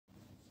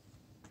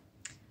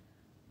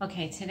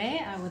Okay,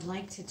 today I would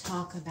like to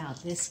talk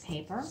about this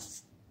paper,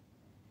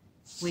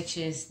 which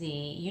is the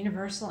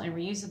Universal and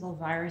Reusable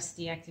Virus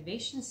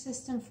Deactivation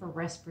System for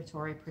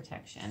Respiratory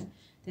Protection.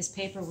 This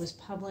paper was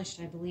published,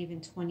 I believe, in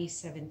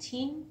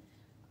 2017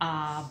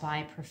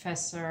 by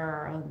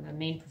the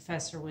main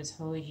professor was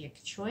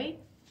Ho-Yik Choi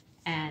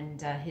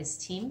and his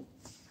team.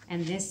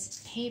 And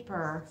this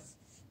paper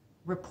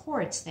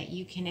reports that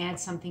you can add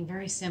something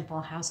very simple,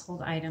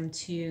 household item,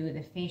 to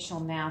the facial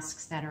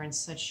masks that are in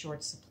such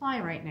short supply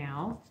right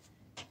now,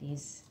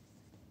 these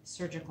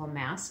surgical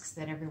masks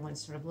that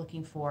everyone's sort of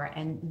looking for,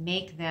 and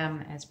make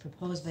them, as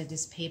proposed by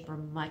this paper,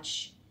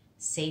 much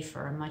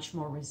safer, much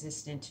more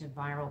resistant to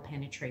viral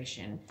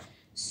penetration.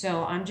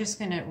 So I'm just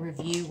going to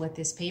review what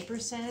this paper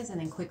says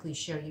and then quickly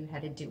show you how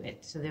to do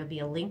it. So there'll be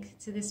a link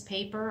to this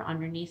paper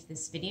underneath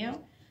this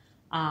video.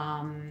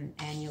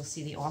 And you'll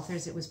see the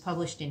authors. It was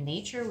published in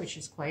Nature, which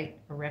is quite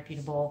a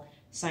reputable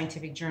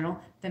scientific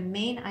journal. The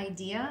main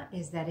idea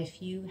is that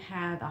if you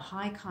have a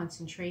high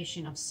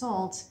concentration of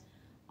salt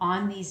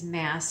on these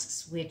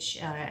masks, which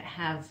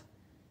have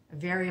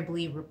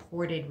variably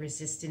reported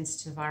resistance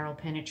to viral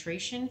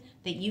penetration,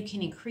 that you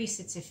can increase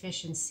its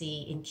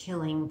efficiency in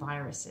killing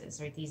viruses.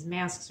 Right? These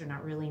masks are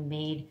not really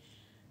made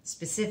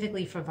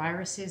specifically for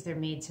viruses. They're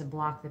made to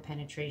block the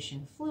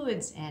penetration of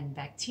fluids and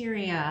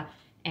bacteria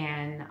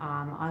and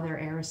other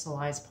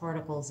aerosolized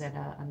particles that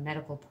a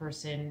medical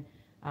person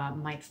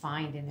might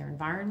find in their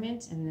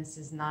environment. And this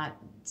is not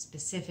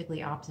specifically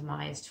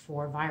optimized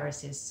for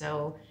viruses.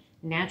 So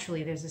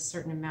naturally, there's a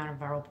certain amount of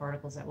viral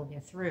particles that will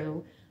get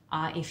through.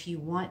 If you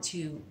want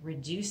to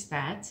reduce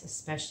that,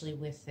 especially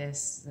with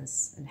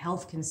this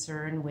health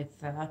concern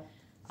with the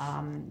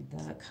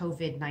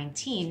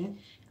Covid19,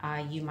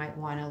 you might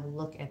want to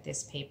look at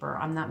this paper.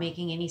 I'm not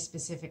making any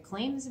specific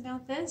claims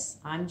about this.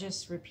 I'm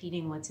just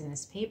repeating what's in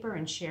this paper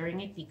and sharing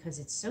it because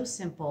it's so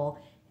simple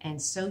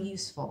and so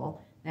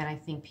useful that I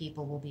think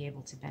people will be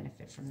able to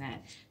benefit from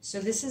that. So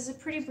this is a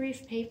pretty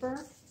brief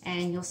paper,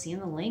 and you'll see in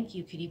the link,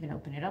 you could even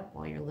open it up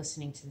while you're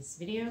listening to this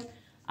video.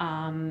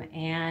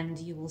 And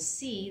you will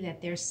see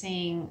that they're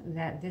saying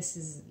that this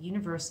is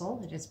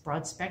universal, it is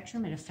broad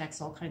spectrum, it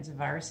affects all kinds of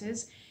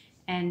viruses.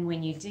 And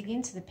when you dig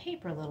into the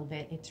paper a little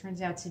bit, it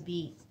turns out to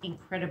be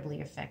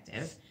incredibly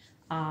effective.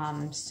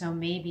 So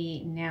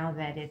maybe now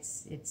that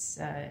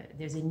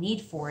there's a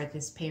need for it,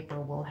 this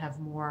paper will have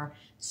more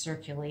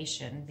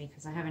circulation,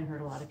 because I haven't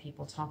heard a lot of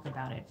people talk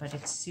about it, but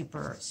it's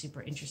super,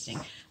 super interesting.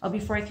 Oh,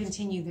 before I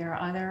continue, there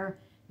are other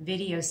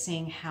videos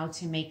saying how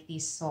to make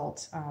these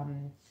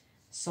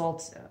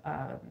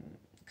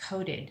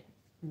salt-coated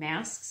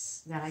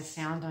masks that I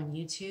found on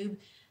YouTube.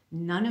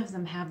 None of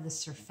them have the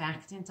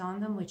surfactant on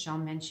them, which I'll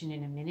mention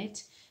in a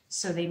minute.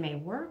 So they may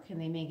work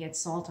and they may get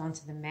salt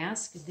onto the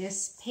mask.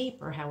 This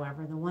paper,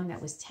 however, the one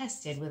that was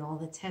tested with all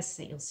the tests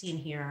that you'll see in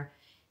here,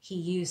 he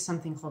used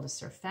something called a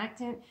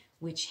surfactant,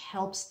 which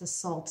helps the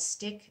salt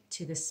stick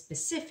to the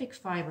specific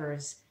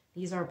fibers.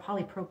 These are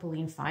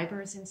polypropylene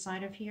fibers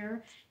inside of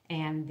here,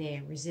 and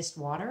they resist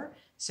water.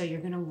 So you're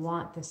going to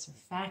want the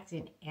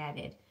surfactant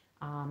added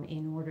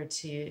in order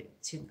to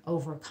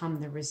overcome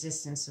the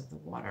resistance of the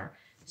water.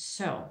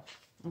 So,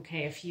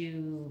 okay, if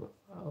you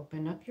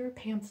open up your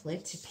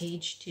pamphlet to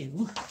page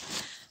 2,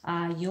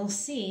 you'll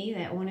see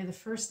that one of the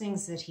first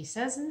things that he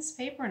says in this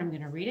paper, and I'm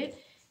going to read it,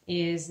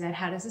 is that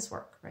how does this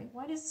work, right?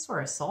 Why does this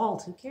work?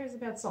 Salt, who cares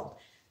about salt?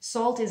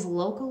 Salt is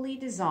locally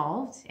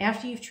dissolved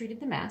after you've treated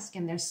the mask,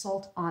 and there's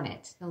salt on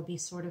it. There'll be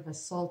sort of a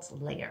salt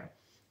layer,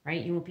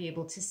 right? You won't be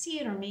able to see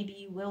it, or maybe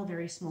you will,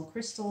 very small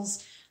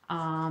crystals.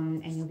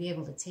 And you'll be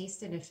able to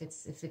taste it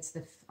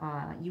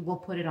you will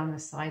put it on the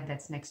side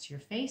that's next to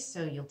your face,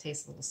 so you'll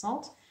taste a little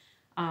salt.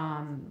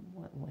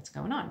 What's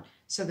going on?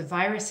 So the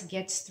virus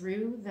gets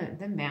through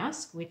the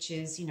mask, which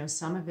is,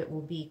 some of it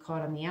will be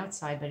caught on the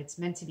outside, but it's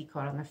meant to be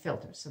caught on the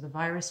filter. So the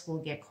virus will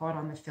get caught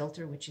on the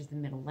filter, which is the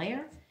middle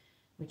layer,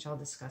 which I'll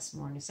discuss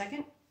more in a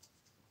second.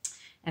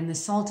 And the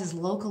salt is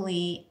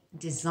locally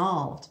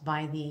dissolved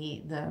by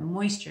the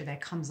moisture that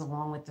comes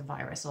along with the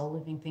virus. All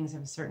living things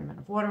have a certain amount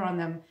of water on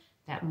them.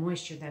 That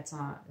moisture that's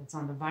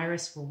on the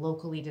virus will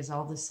locally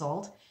dissolve the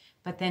salt,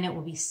 but then it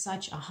will be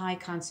such a high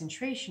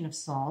concentration of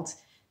salt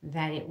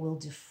that it will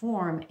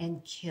deform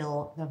and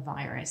kill the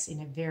virus in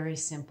a very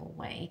simple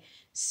way.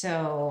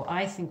 So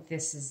I think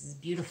this is a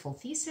beautiful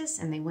thesis,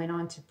 and they went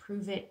on to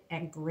prove it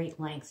at great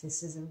length.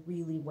 This is a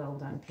really well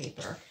done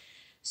paper.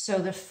 So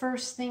the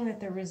first thing that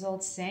the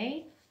results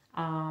say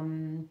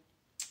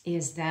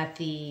is that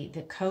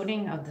the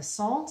coating of the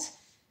salt,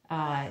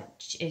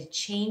 it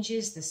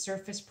changes the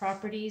surface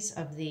properties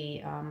of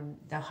the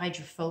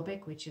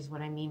hydrophobic, which is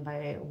what I mean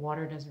by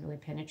water doesn't really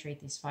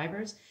penetrate these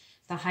fibers,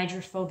 the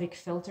hydrophobic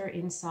filter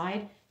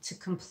inside to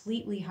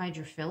completely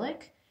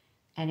hydrophilic.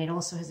 And it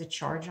also has a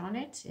charge on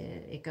it.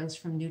 It goes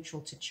from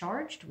neutral to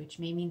charged, which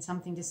may mean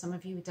something to some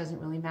of you. It doesn't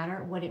really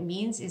matter. What it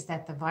means is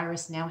that the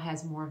virus now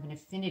has more of an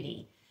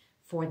affinity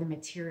for the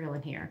material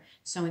in here.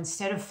 So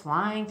instead of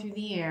flying through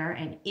the air,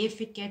 and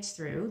if it gets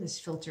through, this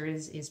filter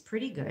is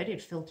pretty good.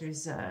 It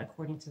filters,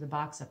 according to the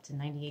box, up to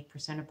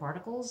 98% of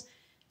particles.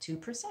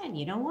 2%.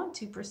 You don't want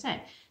 2%.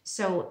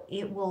 So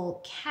it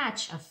will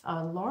catch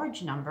a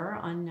large number,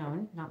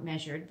 unknown, not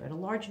measured, but a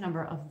large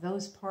number of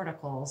those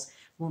particles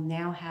will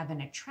now have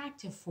an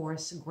attractive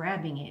force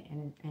grabbing it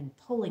and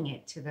pulling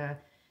it to the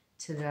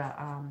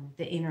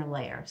inner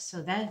layer.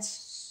 So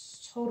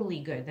that's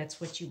totally good. That's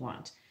what you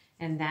want.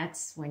 And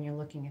that's when you're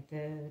looking at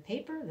the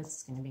paper,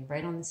 that's going to be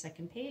right on the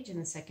second page in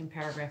the second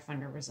paragraph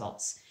under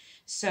results.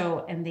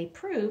 So, and they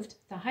proved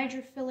the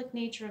hydrophilic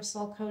nature of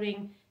salt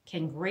coating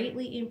can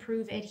greatly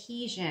improve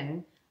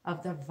adhesion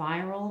of the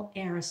viral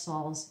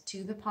aerosols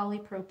to the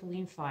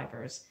polypropylene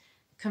fibers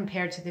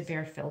compared to the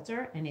bare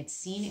filter, and it's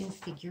seen in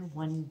figure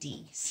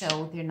 1D.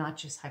 So they're not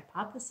just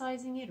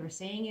hypothesizing it or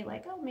saying it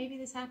like, oh, maybe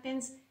this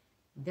happens.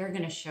 They're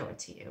going to show it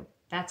to you.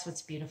 That's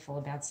what's beautiful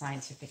about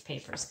scientific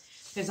papers.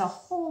 There's a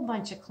whole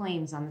bunch of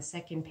claims on the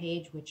second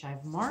page, which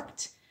I've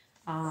marked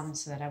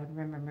so that I would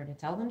remember to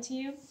tell them to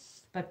you.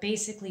 But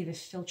basically, the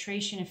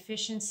filtration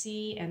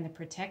efficiency and the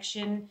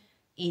protection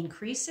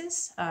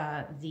increases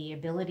the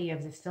ability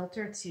of the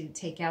filter to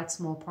take out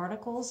small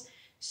particles.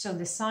 So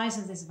the size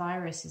of this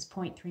virus is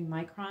 0.3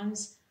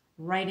 microns,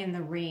 right in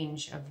the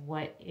range of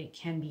what it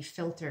can be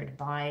filtered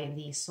by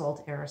the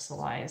salt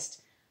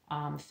aerosolized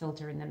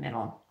filter in the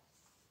middle.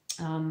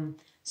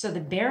 So the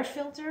bare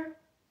filter,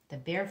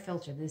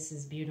 this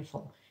is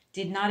beautiful,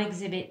 did not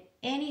exhibit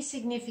any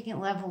significant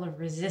level of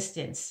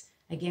resistance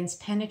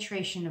against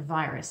penetration of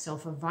virus. So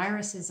if a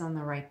virus is on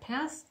the right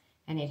path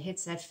and it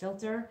hits that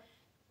filter,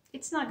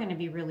 it's not going to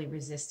be really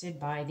resisted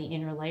by the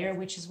inner layer,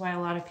 which is why a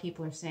lot of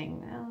people are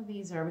saying, well,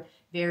 these are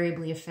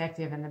variably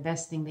effective and the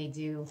best thing they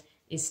do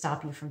is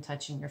stop you from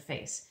touching your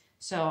face.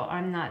 So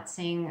I'm not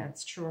saying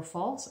that's true or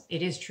false.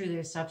 It is true that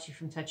it stops you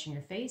from touching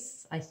your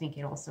face. I think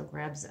it also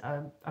grabs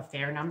a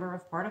fair number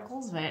of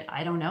particles, but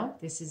I don't know.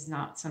 This is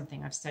not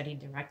something I've studied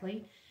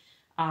directly.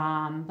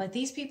 But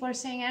these people are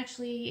saying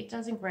actually it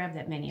doesn't grab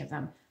that many of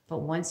them.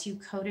 But once you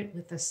coat it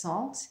with the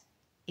salt,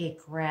 it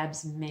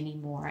grabs many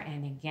more.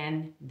 And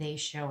again, they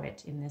show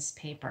it in this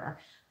paper.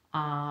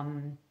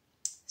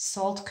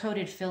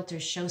 Salt-coated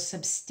filters show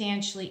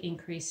substantially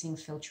increasing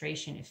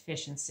filtration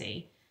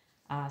efficiency.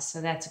 So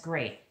that's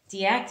great.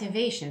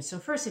 Deactivation. So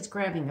first it's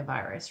grabbing the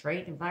virus,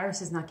 right? The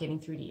virus is not getting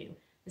through to you.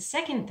 The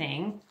second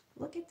thing,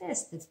 look at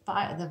this.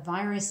 The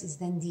virus is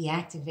then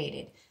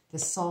deactivated. The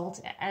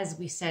salt, as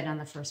we said on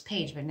the first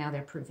page, but now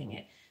they're proving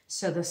it.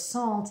 So the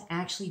salt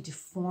actually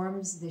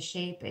deforms the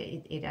shape.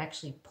 It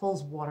actually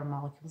pulls water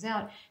molecules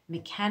out,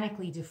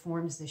 mechanically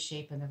deforms the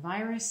shape of the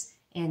virus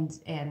and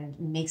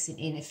makes it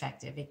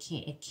ineffective.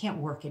 It can't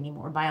work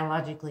anymore.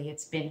 Biologically,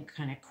 it's been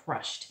kind of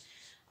crushed.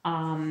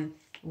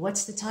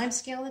 What's the time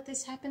scale that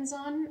this happens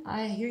on?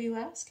 I hear you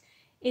ask.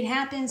 It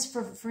happens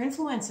for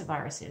influenza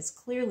viruses.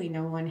 Clearly,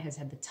 no one has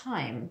had the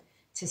time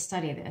to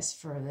study this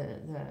for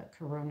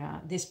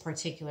this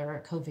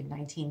particular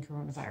COVID-19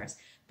 coronavirus.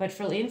 But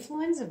for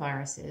influenza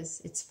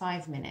viruses, it's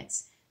 5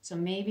 minutes. So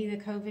maybe the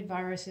COVID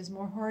virus is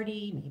more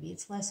hardy, maybe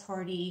it's less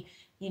hardy,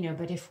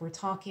 but if we're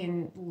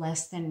talking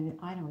less than,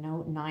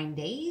 9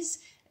 days,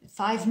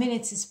 5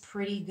 minutes is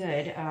pretty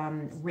good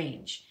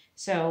range.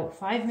 So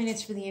 5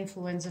 minutes for the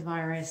influenza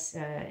virus,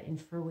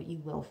 infer what you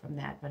will from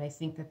that, but I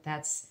think that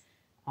that's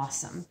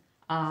awesome.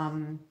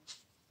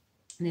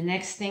 The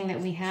next thing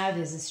that we have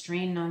is a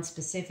strain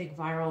non-specific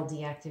viral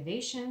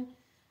deactivation.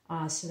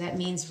 So that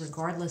means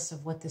regardless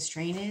of what the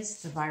strain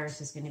is, the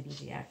virus is going to be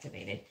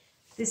deactivated.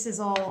 This is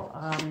all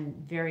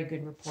very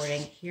good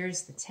reporting.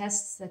 Here's the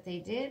tests that they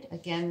did.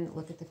 Again,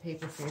 look at the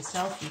paper for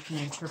yourself. You can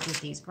interpret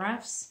these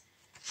graphs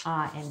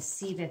and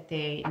see that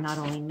they not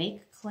only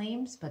make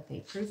claims, but they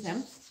prove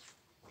them.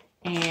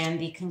 And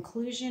the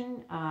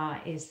conclusion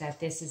is that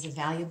this is a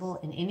valuable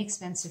and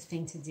inexpensive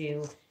thing to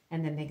do,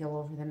 and then they go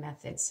over the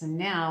methods. So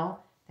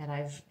now that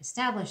I've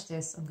established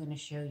this, I'm going to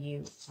show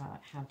you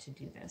how to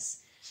do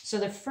this. So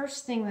the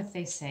first thing that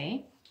they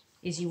say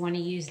is you want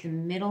to use the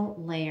middle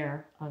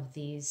layer of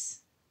these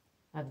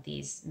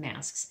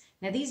masks.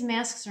 Now these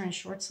masks are in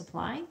short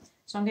supply,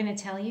 so I'm going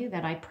to tell you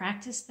that I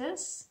practice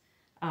this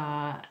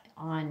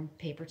on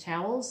paper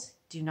towels.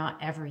 Do not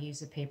ever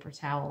use a paper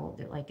towel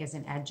like as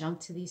an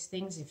adjunct to these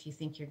things. If you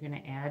think you're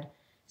going to add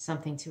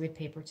something to it,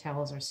 paper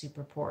towels are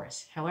super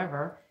porous.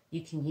 However,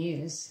 you can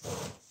use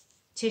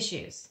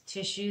tissues.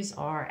 Tissues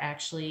are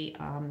actually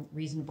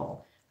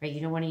reasonable, right?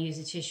 You don't want to use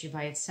a tissue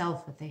by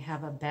itself, but they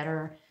have a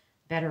better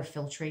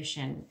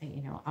filtration.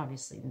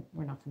 Obviously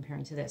we're not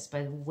comparing to this,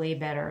 but way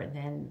better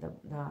than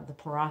the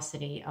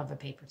porosity of a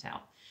paper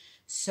towel.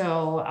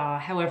 So,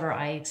 however,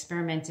 I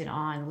experimented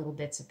on little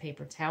bits of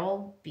paper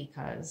towel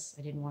because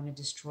I didn't want to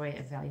destroy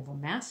a valuable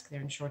mask. They're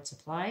in short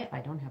supply. I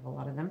don't have a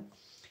lot of them.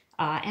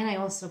 And I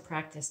also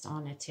practiced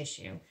on a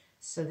tissue.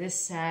 So this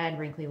sad,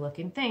 wrinkly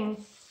looking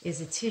thing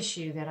is a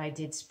tissue that I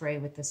did spray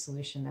with the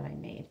solution that I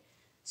made.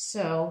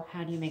 So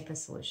how do you make the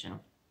solution?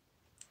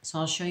 So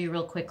I'll show you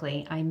real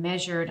quickly. I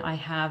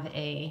have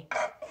a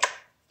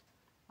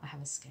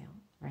scale,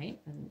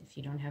 right? And if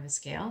you don't have a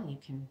scale, you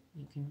can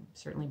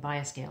certainly buy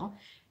a scale.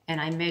 And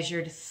I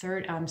measured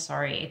let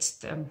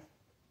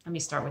me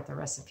start with the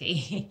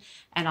recipe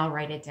and I'll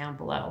write it down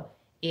below.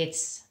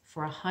 It's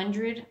for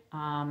 100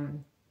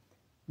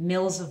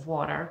 mils of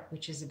water,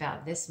 which is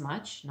about this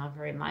much, not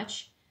very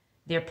much.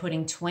 They're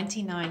putting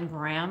 29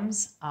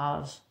 grams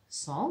of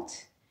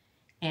salt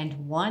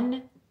and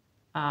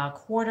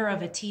 1/4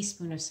 of a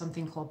teaspoon of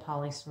something called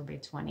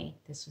polysorbate 20.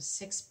 This was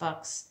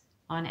 $6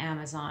 on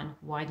Amazon,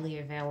 widely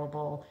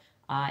available.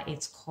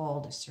 It's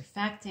called a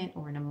surfactant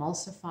or an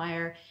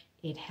emulsifier.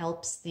 It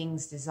helps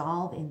things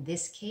dissolve. In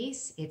this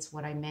case, it's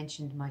what I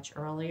mentioned much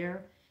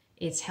earlier.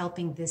 It's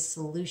helping this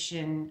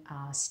solution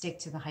stick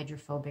to the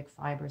hydrophobic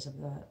fibers of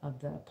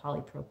the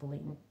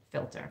polypropylene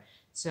filter.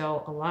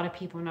 So a lot of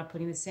people are not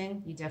putting this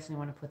in. You definitely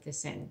want to put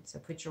this in. So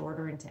put your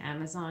order into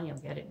Amazon. You'll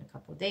get it in a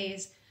couple of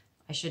days.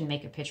 I shouldn't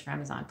make a pitch for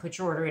Amazon. Put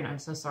your order in. I'm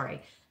so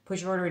sorry.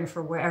 Put your order in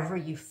for wherever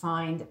you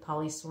find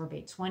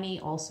polysorbate 20,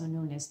 also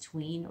known as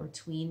Tween or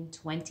Tween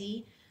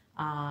 20.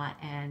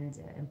 And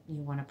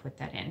you want to put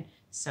that in.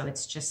 So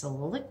it's just a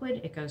little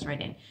liquid. It goes right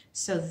in.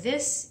 So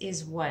this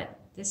is what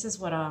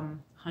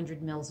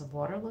 100 mils of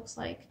water looks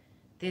like.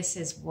 This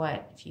is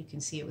what, if you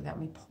can see it without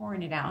me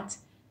pouring it out,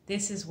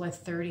 this is what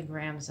 30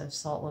 grams of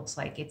salt looks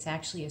like. It's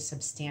actually a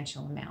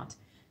substantial amount.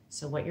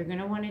 So what you're going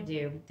to want to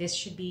do, this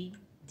should be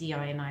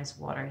deionized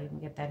water. You can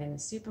get that in the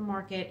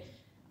supermarket.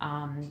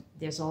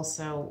 There's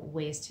also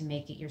ways to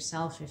make it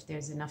yourself. If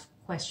there's enough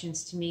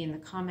questions to me in the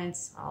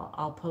comments,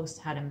 I'll post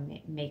how to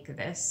make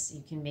this.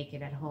 You can make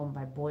it at home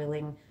by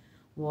boiling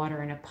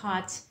water in a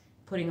pot,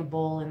 putting a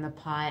bowl in the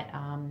pot,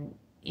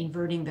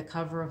 inverting the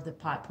cover of the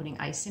pot, putting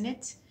ice in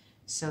it,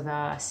 so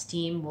the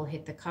steam will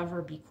hit the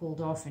cover, be cooled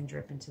off, and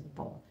drip into the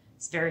bowl.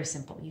 It's very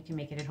simple. You can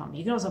make it at home.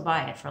 You can also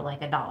buy it for like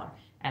 $1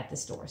 at the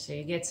store. So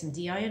you get some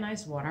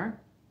deionized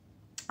water.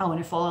 Oh, and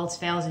if all else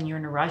fails and you're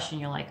in a rush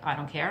and you're like, I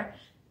don't care,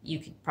 you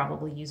could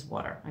probably use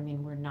water. I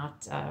mean, we're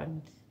not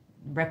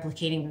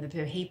replicating the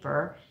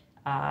paper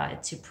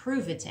to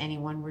prove it to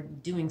anyone. We're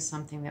doing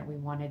something that we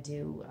want to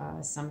do.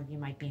 Some of you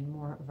might be in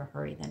more of a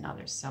hurry than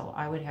others. So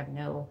I would have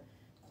no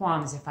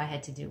qualms if I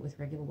had to do it with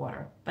regular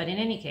water. But in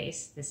any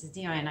case, this is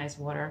deionized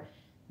water.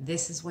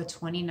 This is what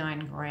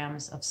 29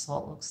 grams of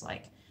salt looks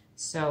like.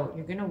 So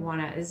you're going to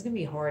want to, this is going to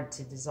be hard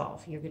to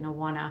dissolve. You're going to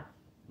want to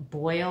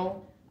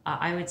boil,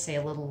 I would say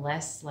a little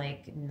less,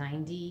 like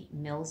 90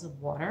 mils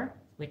of water,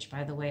 which,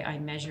 by the way, I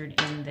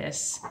measured in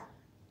this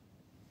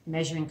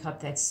measuring cup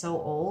that's so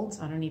old.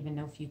 I don't even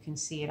know if you can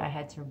see it. I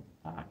had to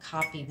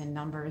copy the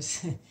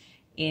numbers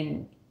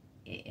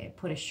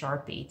put a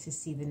Sharpie to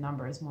see the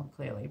numbers more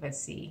clearly. But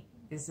see,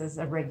 this is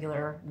a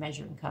regular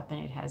measuring cup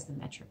and it has the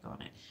metric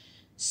on it.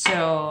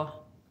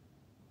 So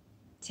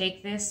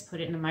take this,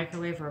 put it in a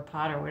microwave or a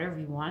pot or whatever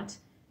you want,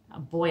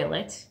 boil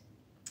it.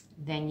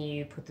 Then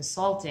you put the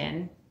salt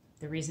in.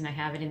 The reason I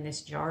have it in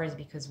this jar is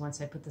because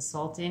once I put the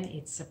salt in,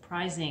 it's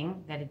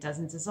surprising that it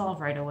doesn't dissolve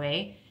right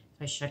away.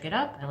 So I shook it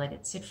up, I let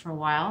it sit for a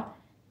while.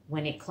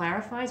 When it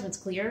clarifies, when it's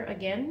clear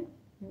again,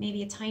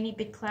 maybe a tiny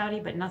bit cloudy,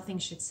 but nothing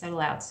should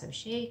settle out. So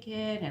shake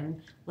it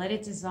and let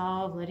it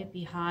dissolve, let it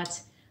be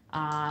hot.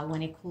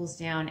 When it cools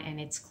down and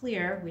it's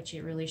clear, which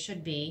it really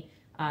should be,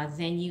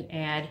 then you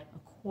add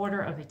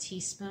 1/4 of a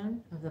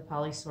teaspoon of the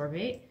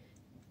polysorbate,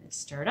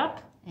 stir it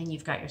up, and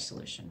you've got your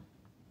solution.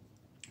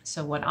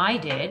 So what I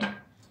did,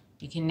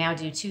 you can now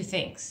do two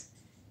things.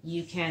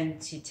 You can,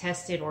 to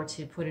test it or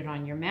to put it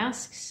on your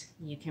masks,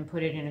 you can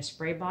put it in a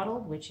spray bottle,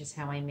 which is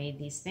how I made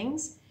these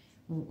things.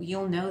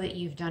 You'll know that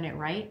you've done it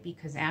right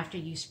because after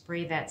you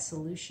spray that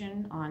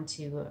solution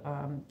onto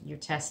your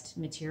test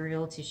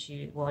material,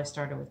 tissue, well, I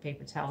started with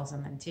paper towels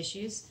and then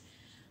tissues.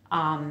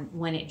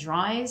 When it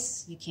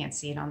dries, you can't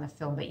see it on the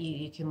film, but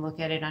you can look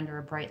at it under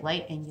a bright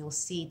light and you'll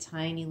see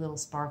tiny little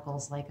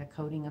sparkles like a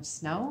coating of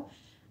snow.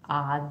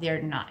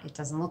 They're not, it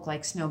doesn't look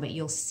like snow, but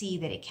you'll see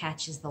that it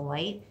catches the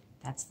light.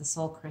 That's the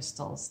salt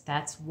crystals.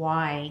 That's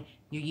why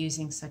you're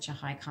using such a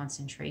high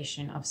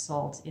concentration of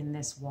salt in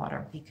this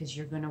water, because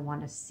you're going to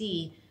want to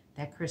see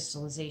that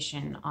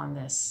crystallization on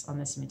this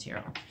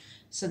material.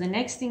 So the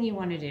next thing you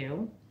want to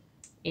do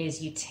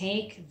is you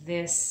take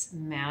this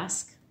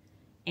mask,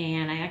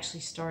 and I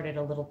actually started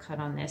a little cut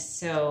on this.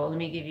 So let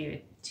me give you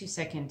a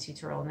 2-second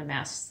tutorial on the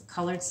mask. The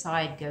colored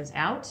side goes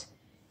out.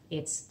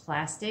 It's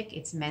plastic.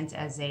 It's meant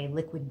as a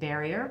liquid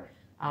barrier,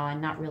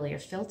 not really a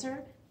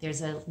filter.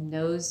 There's a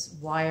nose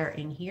wire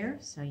in here,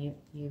 so you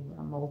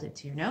mold it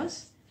to your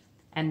nose.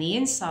 And the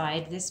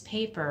inside, this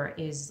paper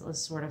is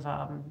sort of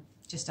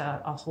just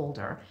a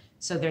holder.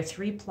 So they're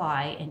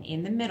 3-ply, and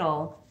in the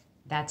middle,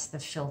 that's the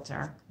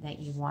filter that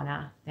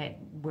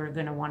we're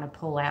gonna wanna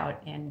pull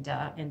out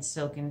and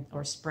soak in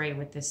or spray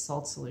with this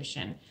salt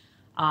solution.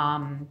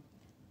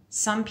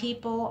 Some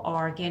people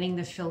are getting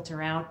the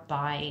filter out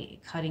by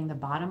cutting the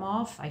bottom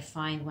off. I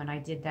find when I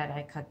did that,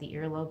 I cut the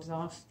earlobes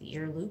off, the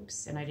ear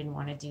loops, and I didn't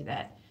want to do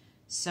that.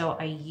 So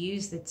I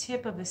used the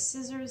tip of a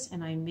scissors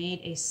and I made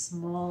a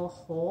small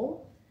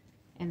hole,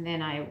 and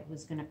then I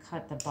was going to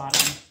cut the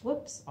bottom,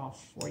 whoops,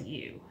 off for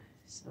you.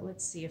 So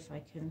let's see if I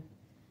can't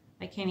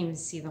even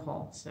see the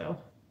hole, so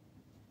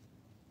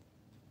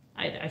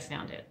I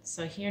found it.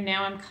 So here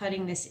now I'm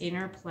cutting this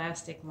inner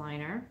plastic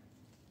liner.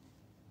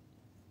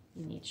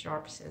 You need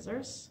sharp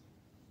scissors.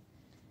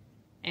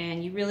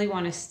 And you really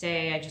want to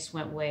stay, I just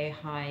went way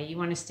high. You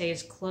want to stay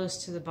as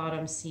close to the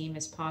bottom seam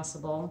as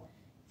possible.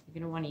 You're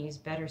going to want to use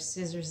better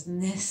scissors than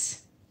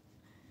this.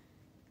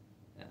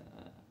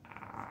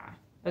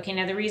 Okay,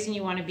 now the reason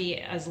you want to be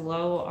as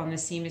low on the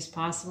seam as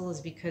possible is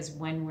because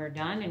when we're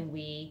done and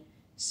we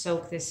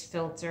soak this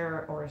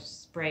filter or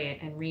spray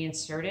it and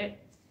reinsert it,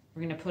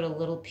 we're going to put a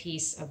little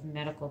piece of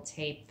medical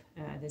tape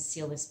to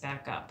seal this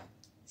back up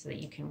so that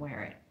you can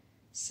wear it.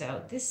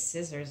 So this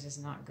scissors is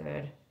not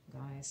good,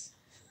 guys.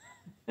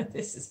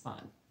 This is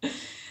fun.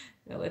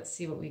 So let's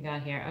see what we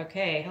got here.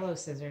 Okay, hello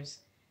scissors.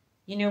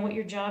 You know what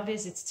your job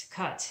is? It's to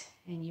cut,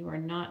 and you are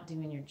not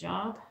doing your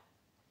job.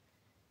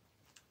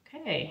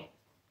 Okay.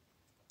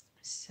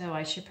 So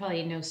I should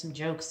probably know some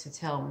jokes to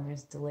tell when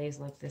there's delays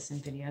like this in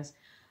videos.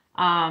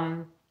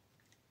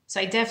 So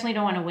I definitely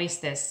don't want to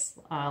waste this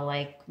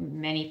like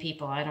many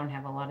people. I don't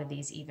have a lot of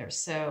these either.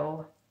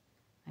 So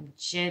I'm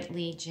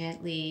gently,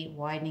 gently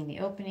widening the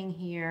opening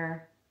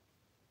here.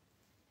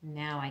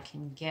 Now I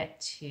can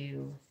get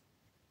to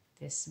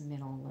this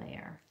middle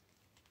layer.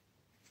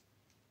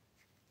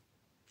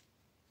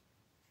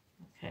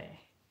 Okay.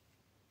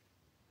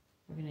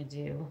 We're going to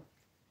do,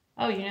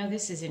 oh, you know,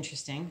 this is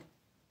interesting.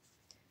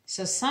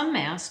 So some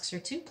masks are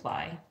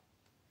 2-ply.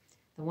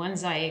 The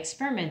ones I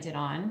experimented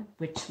on,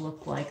 which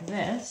look like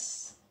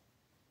this,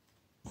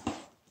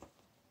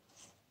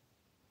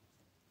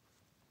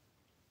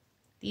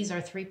 these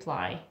are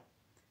 3-ply.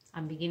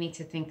 I'm beginning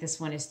to think this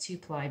one is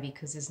 2-ply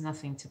because there's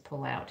nothing to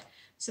pull out.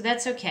 So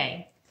that's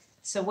okay.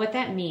 So what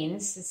that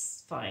means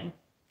is fine.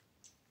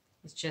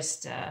 It's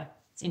just,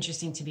 it's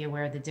interesting to be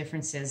aware of the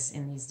differences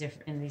in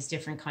these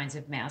different kinds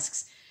of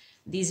masks.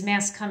 These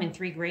masks come in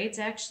 3 grades,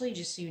 actually,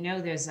 just so you know.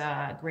 There's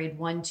grade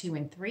 1, 2,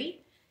 and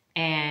 3.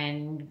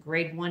 And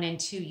grade 1 and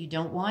 2 you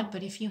don't want,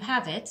 but if you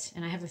have it,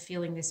 and I have a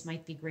feeling this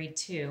might be grade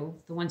 2,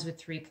 the ones with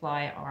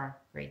 3-ply are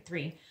grade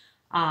 3.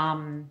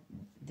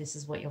 This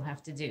is what you'll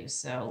have to do.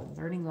 So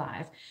learning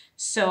live.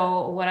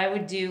 So what I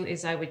would do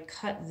is I would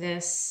cut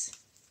this.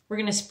 We're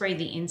going to spray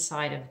the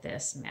inside of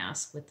this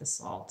mask with the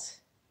salt.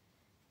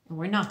 And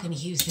we're not going to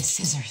use the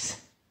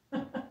scissors.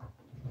 I'm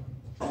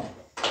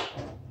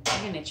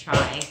going to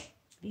try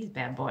these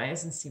bad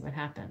boys and see what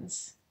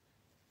happens.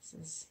 This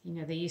is, you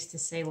know, they used to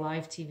say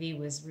live TV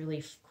was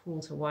really cool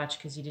to watch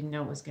because you didn't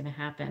know what was going to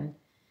happen.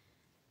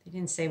 They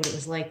didn't say what it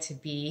was like to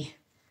be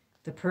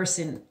the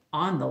person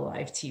on the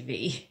live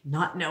TV,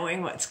 not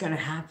knowing what's going to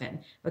happen.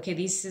 Okay,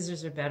 these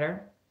scissors are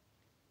better.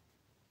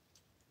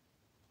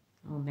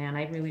 Oh man,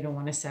 I really don't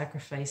want to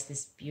sacrifice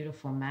this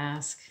beautiful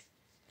mask,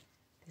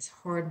 this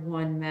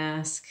hard-won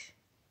mask,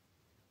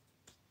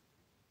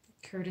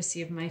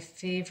 courtesy of my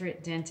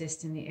favorite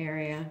dentist in the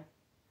area.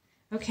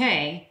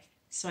 Okay,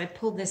 so I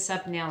pulled this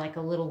up now like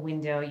a little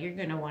window. You're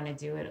going to want to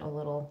do it a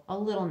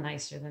little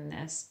nicer than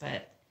this,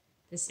 but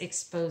this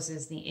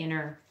exposes the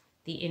inner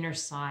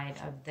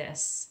side of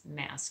this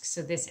mask.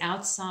 So this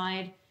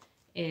outside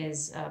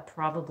is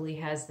probably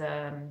has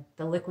the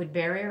liquid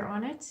barrier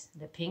on it,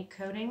 the pink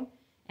coating,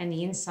 and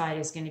the inside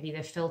is going to be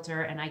the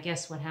filter. And I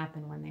guess what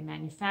happened when they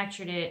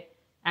manufactured it,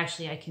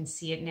 actually I can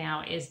see it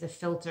now, is the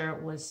filter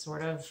was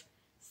sort of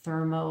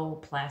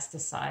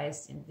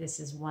thermoplasticized, and this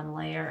is one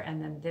layer,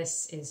 and then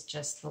this is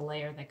just the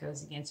layer that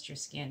goes against your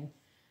skin.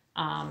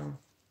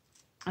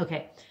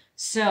 Okay,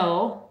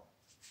 so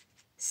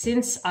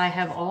since I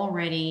have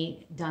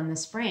already done the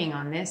spraying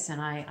on this and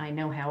I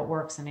know how it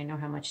works and I know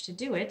how much to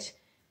do it,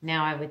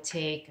 now I would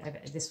take,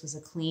 this was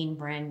a clean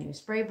brand new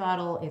spray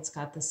bottle. It's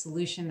got the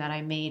solution that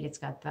I made. It's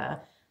got the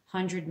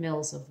 100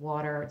 mils of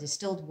water,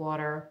 distilled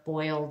water,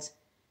 boiled,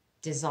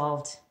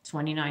 dissolved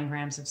 29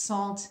 grams of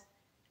salt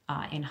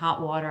in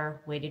hot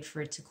water, waited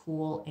for it to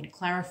cool and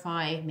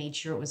clarify, made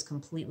sure it was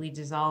completely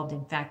dissolved.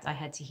 In fact, I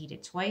had to heat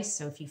it twice.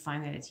 So if you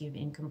find that you have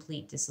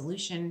incomplete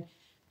dissolution,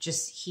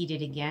 just heat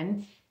it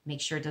again.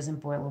 Make sure it doesn't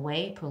boil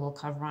away. Put a little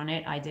cover on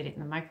it. I did it in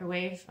the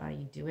microwave.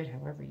 You do it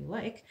however you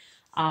like.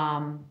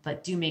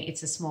 But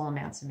it's a small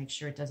amount, so make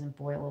sure it doesn't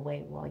boil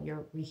away while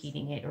you're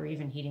reheating it or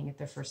even heating it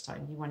the first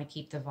time. You want to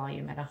keep the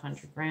volume at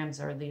 100 grams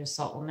or the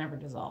salt will never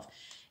dissolve.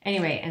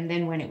 Anyway, and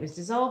then when it was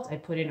dissolved, I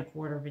put in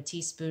 1/4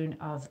 teaspoon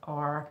of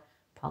our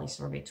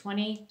polysorbate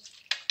 20,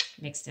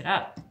 mixed it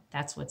up.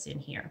 That's what's in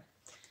here.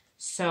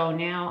 So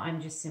now I'm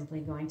just simply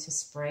going to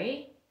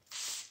spray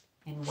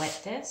and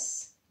wet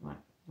this. I want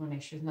to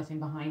make sure there's nothing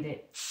behind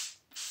it.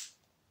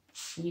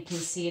 You can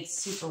see it's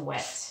super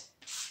wet.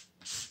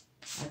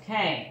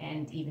 Okay,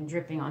 and even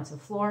dripping onto the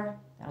floor.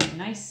 That would be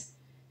nice.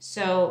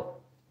 So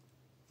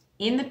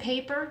in the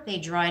paper, they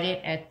dried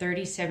it at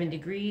 37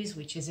 degrees,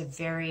 which is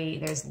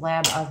there's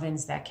lab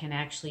ovens that can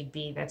actually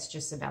be, that's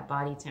just about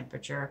body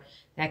temperature.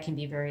 That can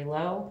be very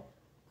low.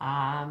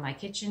 My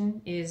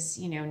kitchen is,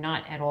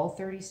 not at all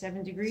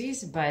 37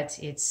 degrees, but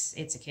it's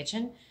a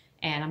kitchen.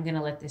 And I'm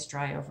gonna let this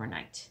dry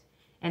overnight.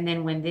 And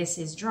then when this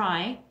is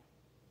dry,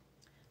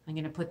 I'm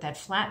gonna put that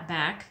flat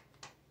back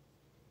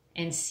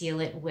and seal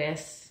it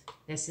with,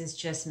 this is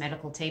just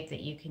medical tape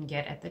that you can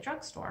get at the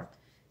drugstore.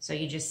 So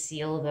you just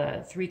seal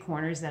the 3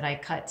 corners that I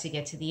cut to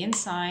get to the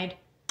inside,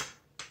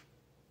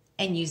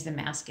 and use the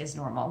mask as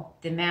normal.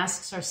 The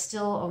masks are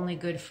still only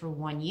good for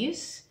one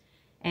use.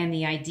 And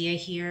the idea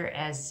here,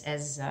 as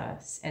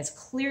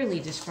clearly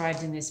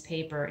described in this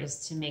paper,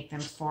 is to make them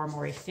far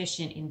more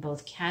efficient in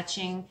both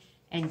catching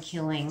and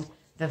killing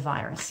the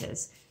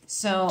viruses.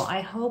 So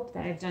I hope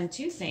that I've done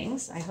two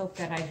things. I hope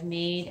that I've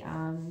made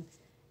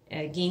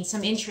gained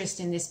some interest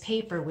in this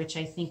paper, which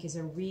I think is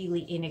a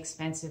really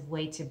inexpensive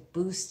way to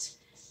boost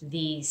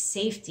the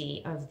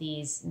safety of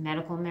these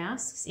medical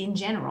masks in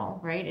general,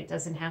 right? It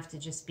doesn't have to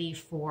just be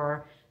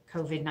for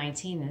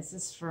COVID-19. This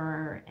is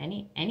for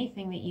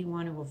anything that you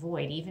want to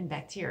avoid, even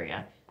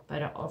bacteria,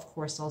 but of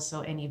course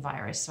also any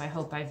virus. So I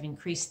hope I've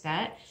increased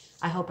that.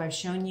 I hope I've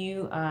shown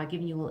you,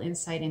 given you a little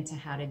insight into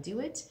how to do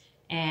it.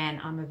 And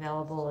I'm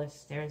available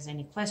if there's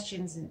any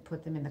questions, and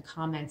put them in the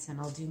comments, and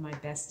I'll do my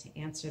best to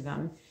answer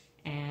them.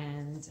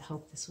 And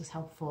hope this was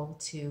helpful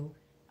to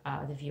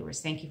the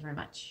viewers. Thank you very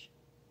much.